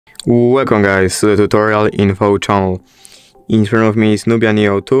Welcome guys to the tutorial info channel. In front of me is Nubia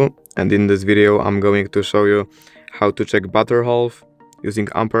Neo 2, and in this video I'm going to show you how to check battery health using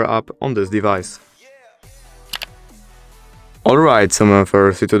Ampere app on this device. Alright, so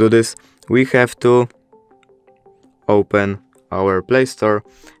first to do this we have to open our Play Store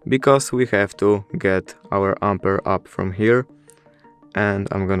because we have to get our Ampere app from here, and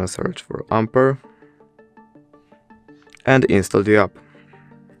I'm gonna search for Ampere and install the app.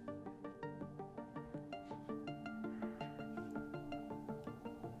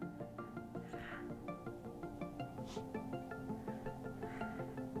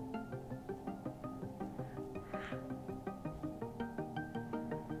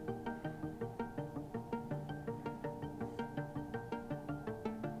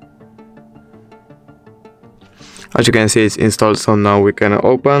 As you can see, it's installed, so now we can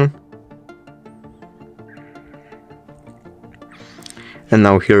open. And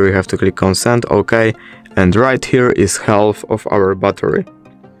now here we have to click consent, OK, and right here is health of our battery.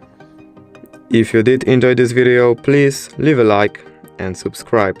 If you did enjoy this video, please leave a like and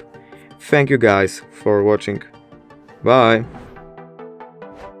subscribe. Thank you guys for watching. Bye!